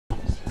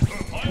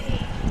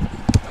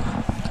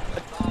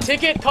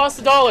Ticket costs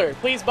 $1.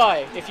 Please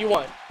buy if you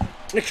want.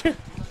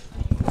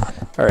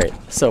 All right.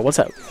 So what's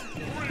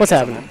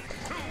happening?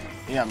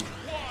 Yeah.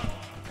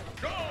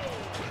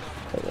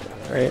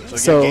 All right.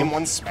 So game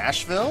 1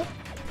 Smashville.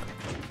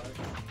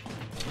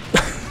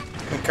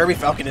 Kirby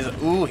Falcon is.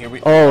 Ooh, here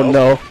we. Oh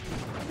no.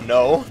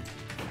 No.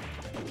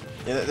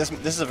 Yeah, this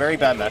is a very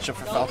bad matchup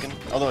for Falcon,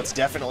 although it's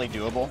definitely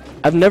doable.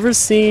 I've never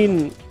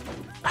seen.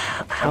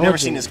 I've never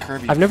seen his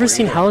Kirby. I've never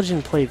seen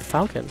Halogen play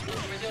Falcon.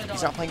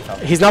 He's not playing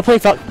Falcon. He's not playing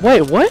Falcon.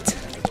 Wait, what?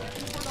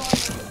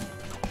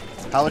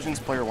 Halogen's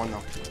player 1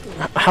 though.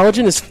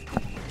 Halogen is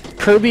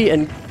Kirby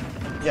and.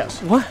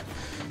 Yes. What?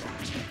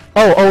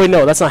 Oh wait,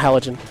 no, that's not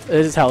Halogen.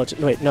 It is Halogen.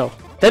 Wait, no,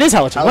 that is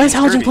Halogen. Why is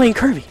Halogen Kirby. playing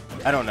Kirby?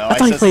 I don't know. I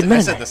thought he played Meta I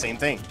said Knight. the same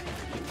thing.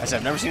 I said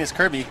I've never seen his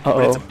Kirby, Uh-oh.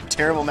 but it's a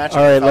terrible matchup.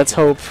 All right, let's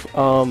hope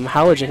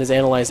Halogen has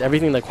analyzed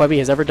everything that Kirby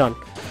has ever done,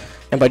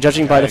 and by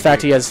judging by the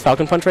fact he has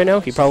Falcon Punch right now,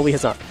 he probably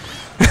has not.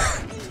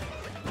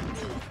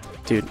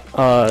 Dude.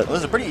 Well, this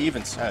is a pretty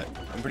even set.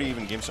 A pretty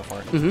even game so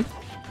far.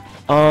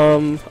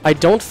 I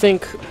don't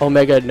think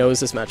Omega knows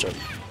this matchup.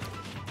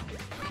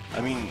 I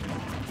mean,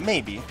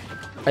 maybe.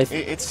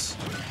 It's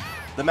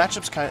the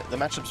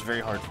matchup's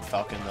very hard for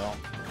Falcon though.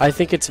 I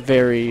think it's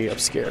very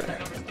obscure.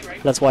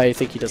 That's why I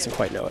think he doesn't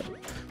quite know it.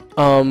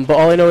 But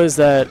all I know is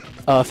that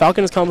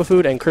Falcon is combo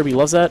food, and Kirby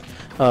loves that.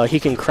 He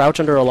can crouch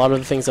under a lot of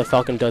the things that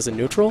Falcon does in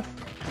neutral,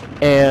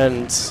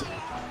 and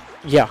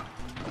yeah.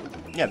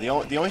 Yeah, the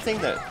only thing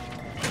that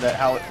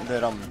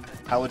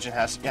Halogen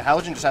has,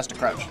 Halogen just has to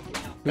crouch,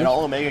 and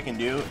all Omega can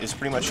do is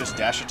pretty much just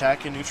dash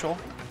attack in neutral.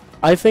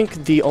 I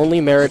think the only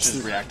merits. Which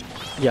is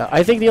reactive. Yeah,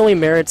 I think the only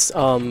merits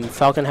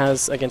Falcon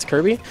has against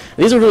Kirby.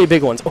 These are really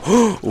big ones.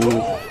 Oh,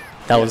 ooh.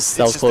 That was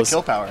close. The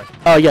kill power.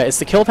 Oh yeah, it's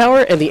the kill power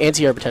and the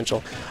anti-air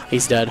potential.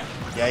 He's dead.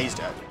 Yeah, he's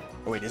dead.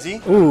 Oh, wait, is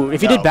he? Ooh,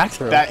 if he did back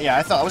throw.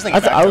 Yeah, I was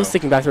thinking. I was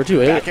thinking back throw too.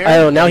 Back air? I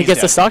don't know. Now he gets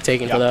dead. the stock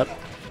taken for that.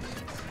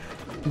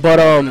 But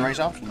the right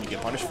option, you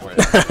get punished for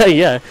it.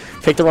 yeah,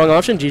 pick the wrong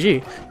option.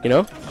 GG. You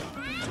know.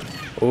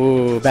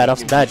 Ooh,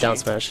 bad down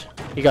smash.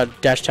 He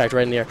got dash attacked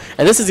right in the air.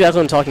 And this is exactly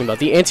what I'm talking about.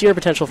 The anti-air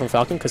potential from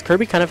Falcon, because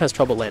Kirby kind of has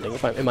trouble landing,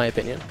 in my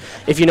opinion.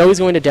 If you know he's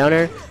going to down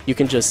air, you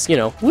can just, you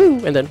know,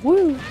 woo, and then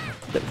woo.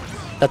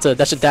 That's a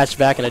dash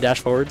back and a dash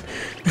forward.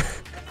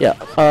 Yeah,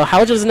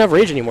 Halogen doesn't have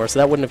rage anymore, so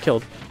that wouldn't have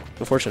killed,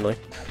 unfortunately.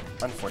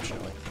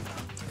 Unfortunately.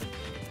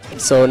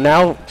 So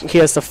now he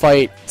has to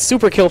fight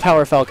Super Kill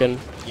Power Falcon.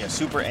 Yeah,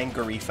 Super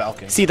Angry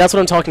Falcon. See, that's what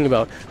I'm talking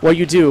about. What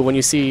you do when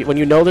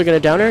you know they're gonna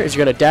down air is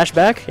you're gonna dash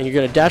back and you're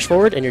gonna dash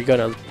forward and you're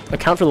gonna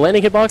account for the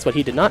landing hitbox, but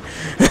he did not.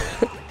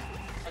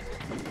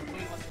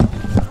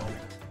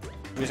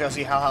 We're just gonna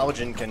see how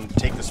Halogen can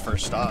take this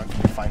first stock.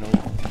 Finally,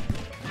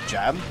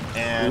 jab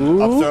and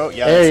Ooh, up throw.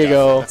 Yeah, there you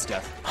go. That's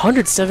death.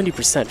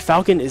 170%.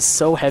 Falcon is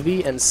so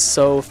heavy and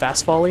so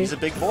fast volley. He's a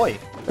big boy.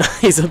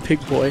 He's a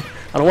big boy.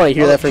 I don't want to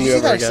hear that from you ever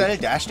again. Did you see that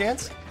extended dash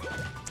dance?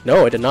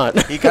 No, I did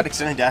not. He got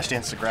extended dash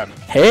dance to grab him.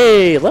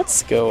 Hey,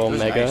 let's go,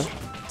 Omega. Nice.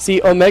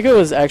 See, Omega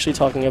was actually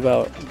talking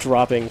about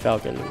dropping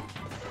Falcon.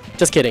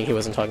 Just kidding, he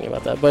wasn't talking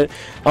about that. But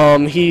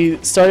he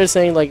started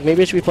saying, like,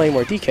 maybe I should be playing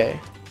more DK.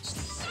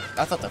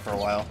 I thought that for a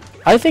while.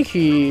 I think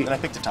he... And I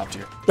picked a top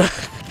tier.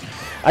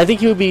 I think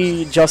he would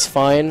be just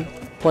fine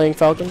playing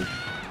Falcon.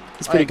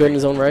 He's pretty good in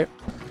his own right.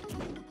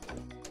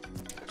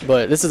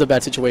 But this is a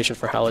bad situation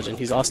for Halogen.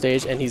 He's off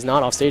stage, and he's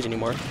not off stage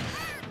anymore.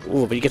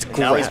 Ooh, but he gets grabbed.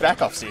 Now he's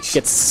back off stage.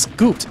 Gets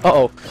scooped.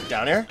 Uh-oh.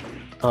 Down air?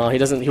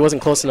 He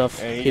wasn't close enough.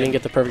 Hey, He didn't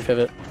get the perfect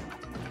pivot.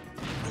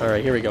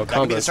 Alright, here we go. That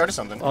could be the Combos. start of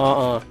something.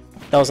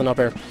 That was an up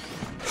air.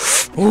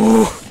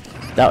 Ooh.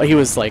 He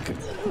was like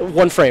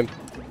 1 frame.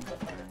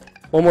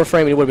 1 more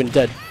frame and he would have been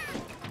dead.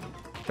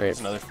 Alright. That's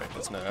another frame.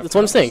 That's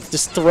what I'm saying.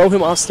 Just throw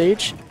him off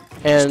stage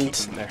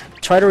and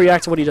try to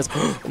react to what he does.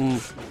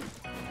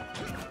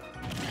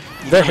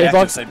 The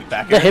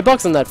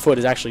hitbox on that foot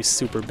is actually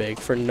super big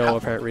for no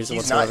apparent reason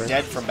whatsoever. He's not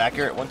dead from back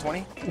air at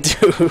 120?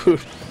 Dude.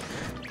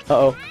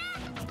 Uh-oh.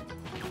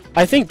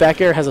 I think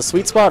back air has a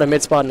sweet spot, a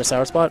mid spot, and a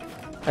sour spot.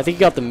 I think he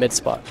got the mid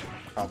spot.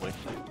 Probably.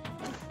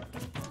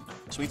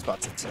 Sweet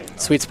spot's insane, though.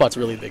 Sweet spot's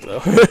really big,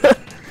 though.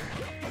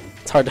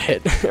 It's hard to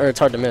hit, or it's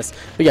hard to miss.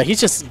 But yeah, he's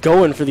just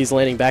going for these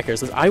landing back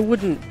airs. I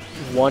wouldn't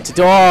want to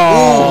do...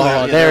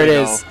 Oh, there it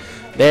is.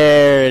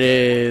 There it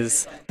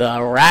is. The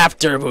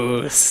Raptor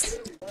boost.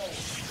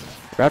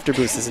 Raptor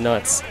boost is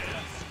nuts.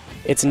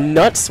 It's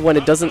nuts when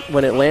it doesn't.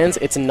 When it lands,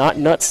 it's not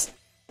nuts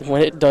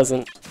when it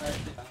doesn't.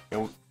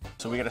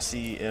 So we gotta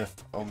see if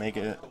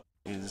Omega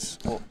is.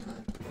 Well,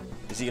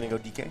 is he gonna go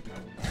DK?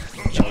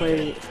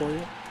 Play for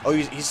you. Oh,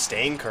 he's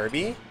staying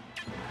Kirby,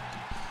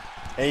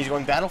 and he's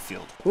going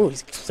Battlefield. Ooh,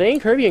 he's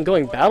staying Kirby and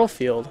going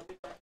Battlefield.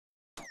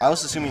 I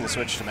was assuming to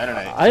switch to Meta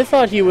Knight. I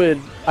thought he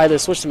would either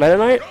switch to Meta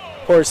Knight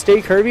or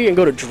stay Kirby and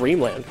go to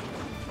Dreamland.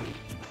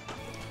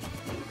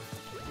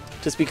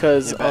 Just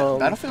because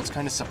Battlefield's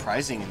kind of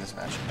surprising in this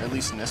match, at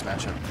least in this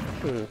matchup,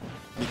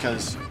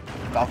 because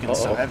Falcon's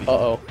so heavy.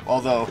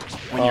 Although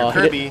when you're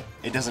Kirby,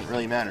 it doesn't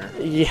really matter.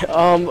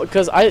 Yeah,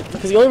 because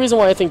the only reason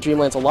why I think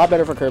Dreamland's a lot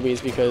better for Kirby is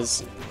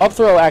because up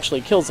throw actually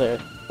kills it,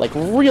 Like,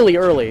 really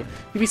early.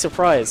 You'd be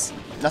surprised.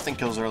 Nothing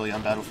kills early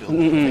on Battlefield.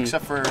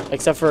 Except for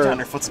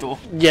 200 footstool.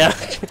 Yeah.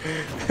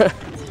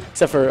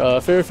 Except for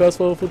fair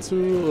fastball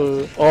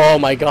footstool. Oh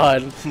my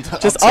god.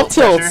 Just up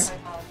tilts.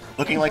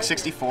 Looking like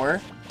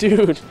 64.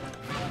 Dude.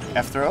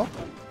 F throw.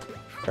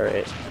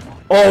 Alright.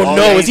 Oh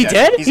no, yeah, is he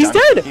dead? He's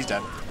dead! He's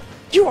dead.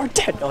 You are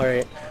dead!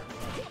 Alright.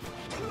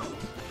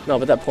 No,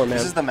 but that poor man.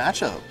 This is the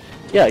matchup.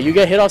 Yeah, you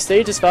get hit off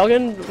stage as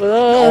Falcon.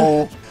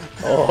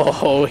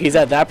 Oh, he's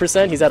at that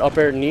percent. He's at up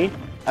air knee.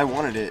 I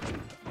wanted it.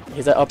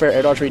 He's at up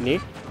air dodge read knee.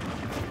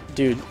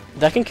 Dude,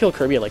 that can kill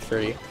Kirby at like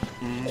 30.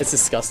 It's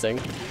disgusting.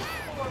 Okay.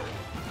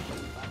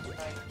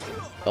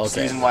 That's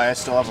the reason why I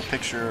still have a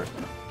picture.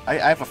 I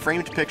have a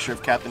framed picture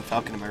of Captain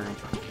Falcon in my room.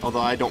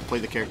 Although I don't play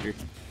the character.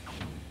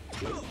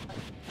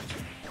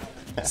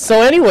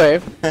 So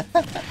anyway.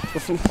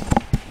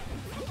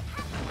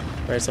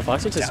 Alright, so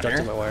Foxy just stuck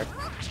to my wire.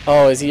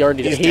 Oh, is he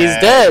already dead? He's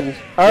dead!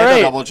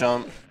 Alright. Double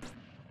jump.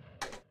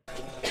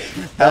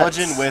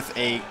 Halogen with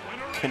a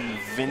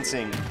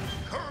convincing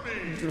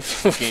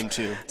game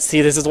 2.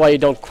 See, this is why you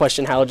don't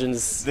question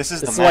Halogen's. This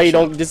is why you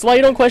don't. This is why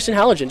you don't question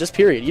Halogen. Just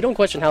period. You don't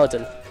question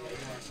Halogen.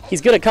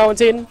 He's good at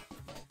commentating.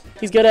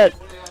 He's good at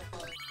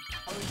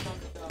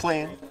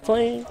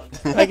playing,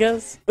 I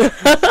guess.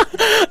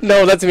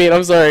 No, that's mean.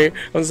 I'm sorry.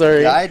 I'm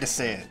sorry. Yeah, I had to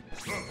say it.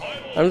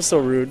 I'm so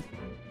rude.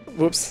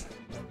 Whoops.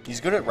 He's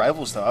good at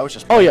rivals, though. I was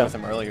just playing with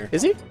him earlier.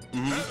 Is he?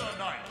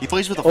 He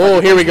plays with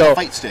a here we go.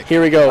 Fight stick.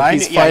 Here we go.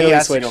 He's finally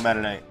switched. To go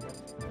Meta Knight.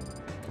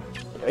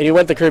 And he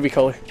went the Kirby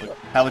color.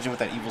 Halogen with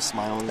that evil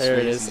smile on his face. There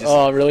it is.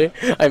 Oh, really?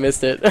 I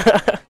missed it.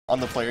 On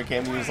the player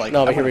cam, he was like,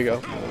 no, but here we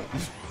go.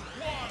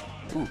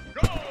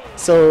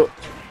 So,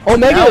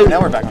 Omega.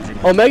 Now we're back on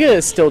Dreamland. Omega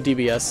is still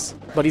DBS,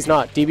 but he's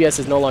not. DBS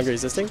is no longer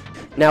existing.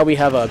 Now we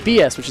have a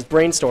BS, which is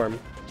Brainstorm.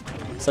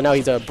 So now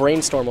he's a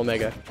Brainstorm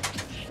Omega.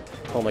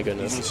 Oh my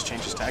goodness. He needs to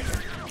change his tag.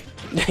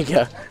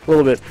 Yeah, a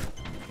little bit.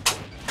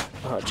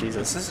 Oh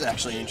Jesus. This is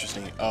actually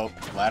interesting. Oh,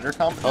 ladder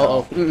comp.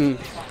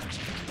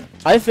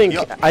 I think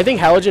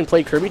Halogen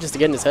played Kirby just to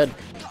get in his head,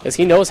 because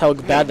he knows how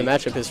bad the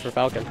matchup is for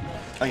Falcon.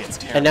 Oh yeah, it's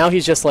terrible. And now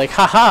he's just like,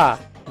 haha,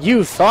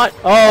 you thought?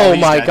 Oh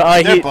my dead.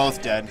 god, they're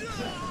both dead.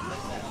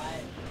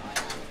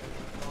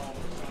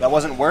 That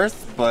wasn't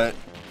worth, but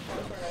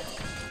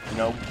you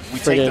know, we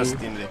take those at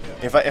the end of the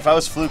day. If I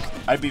was Fluke,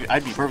 I'd be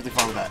perfectly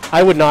fine with that.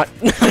 I would not.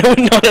 I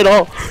would not at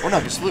all. Oh no,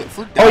 because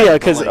Fluke died. Oh yeah,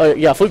 because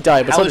yeah, Fluke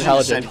died, but so did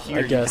Halogen. Said, here,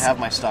 I guess. You can have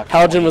my stock.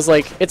 Halogen was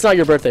like, it's not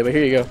your birthday, but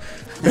here you go.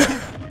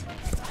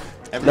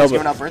 Everyone's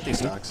giving out birthday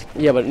stocks.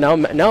 Yeah, but now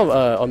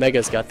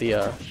Omega's got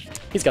the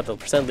he's got the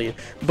percent lead.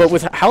 But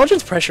with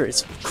Halogen's pressure,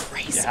 it's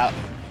crazy. Yeah.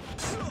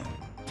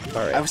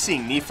 All right. I was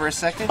seeing knee for a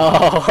second.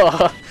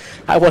 Oh,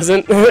 I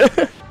wasn't.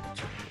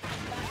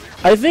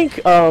 I think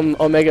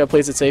Omega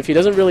plays it safe. He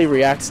doesn't really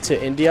react to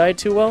Indie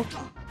too well.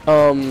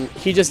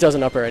 He just does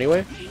an up air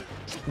anyway.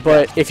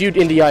 But if you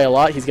Indie a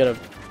lot, he's gonna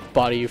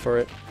body you for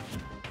it.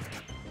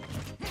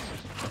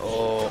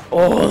 Oh.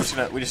 We're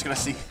just gonna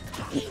see.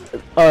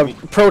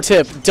 Pro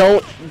tip: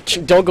 don't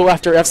go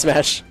after F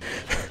Smash.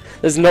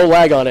 There's no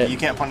lag on it. You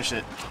can't punish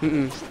it.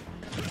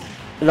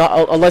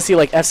 Not unless he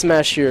like F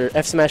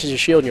smashes your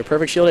shield and your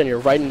perfect shield and you're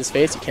right in his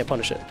face. You can't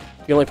punish it.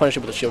 You can only punish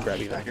it with a shield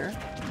grab. Either.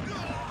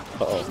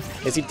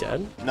 Is he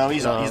dead? No,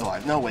 he's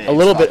alive. No way. A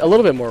little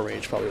bit more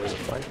rage probably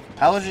wasn't fine.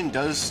 Halogen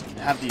does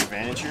have the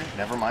advantage here.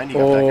 Never mind. He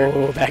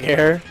got back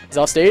air. He's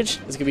off stage.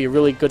 This could be a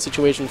really good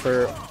situation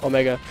for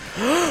Omega.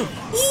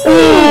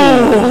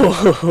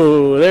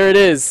 Oh, there it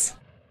is.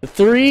 The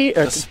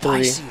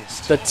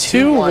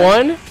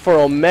 2-1 for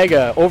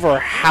Omega over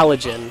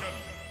Halogen.